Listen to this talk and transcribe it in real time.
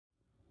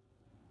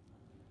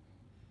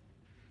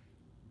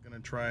I'm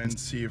going to try and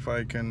see if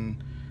I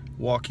can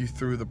walk you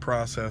through the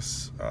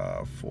process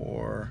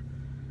for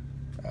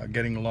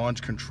getting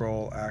launch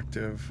control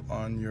active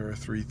on your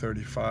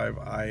 335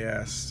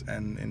 IS,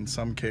 and in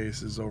some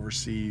cases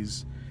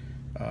overseas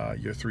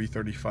your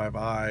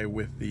 335i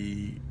with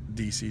the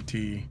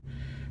DCT.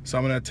 So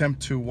I'm going to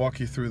attempt to walk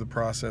you through the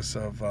process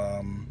of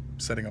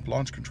setting up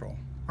launch control.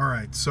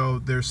 Alright, so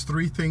there's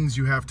three things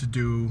you have to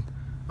do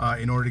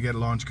in order to get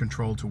launch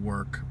control to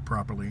work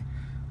properly.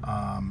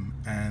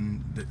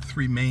 And the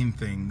three main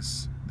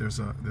things, there's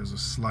a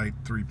slight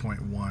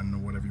 3.1 or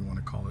whatever you want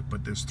to call it,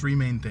 but there's three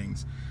main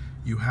things.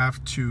 You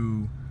have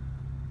to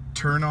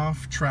turn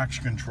off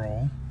traction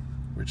control,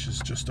 which is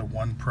just a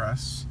one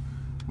press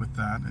with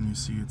that, and you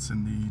see it's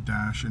in the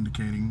dash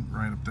indicating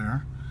right up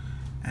there.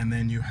 And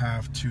then you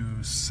have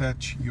to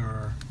set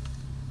your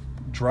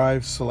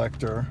drive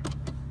selector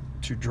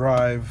to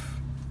drive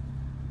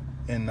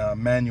in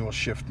manual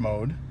shift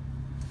mode.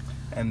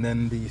 And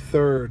then the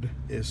third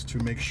is to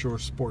make sure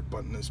sport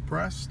button is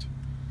pressed.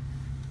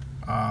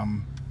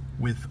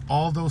 With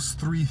all those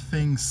three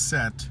things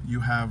set, you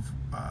have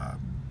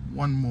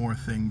one more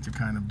thing to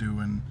kind of do,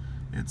 and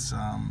it's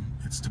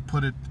to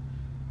put it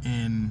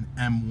in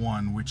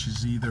M1, which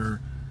is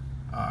either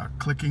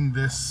clicking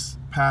this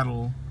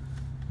paddle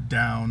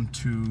down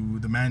to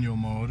the manual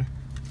mode,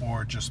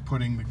 or just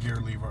putting the gear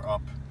lever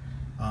up,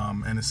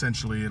 and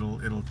essentially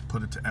it'll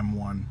put it to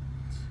M1.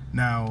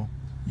 Now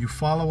you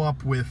follow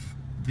up with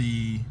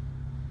the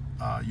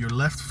your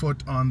left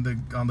foot on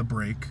the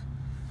brake,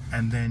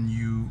 and then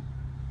you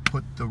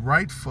put the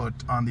right foot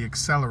on the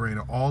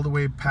accelerator all the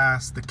way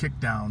past the kick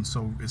down,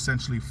 so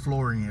essentially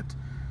flooring it,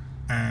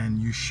 and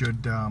you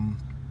should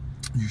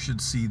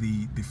see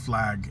the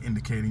flag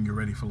indicating you're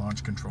ready for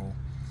launch control.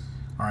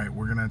 Alright,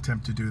 we're gonna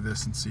attempt to do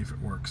this and see if it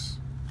works.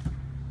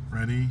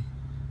 Ready,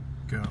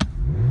 go.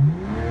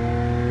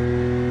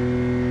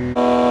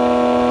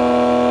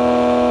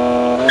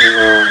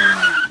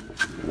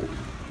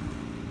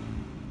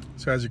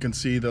 So as you can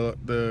see,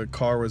 the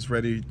car was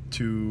ready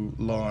to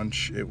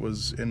launch. It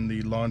was in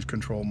the launch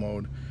control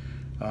mode,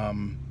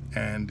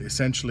 and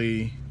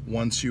essentially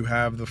once you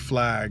have the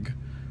flag,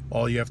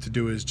 all you have to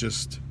do is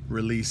just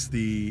release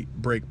the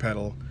brake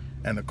pedal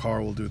and the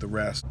car will do the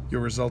rest.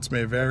 Your results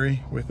may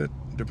vary with it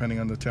depending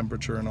on the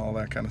temperature and all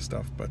that kind of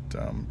stuff, but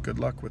good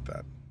luck with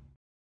that.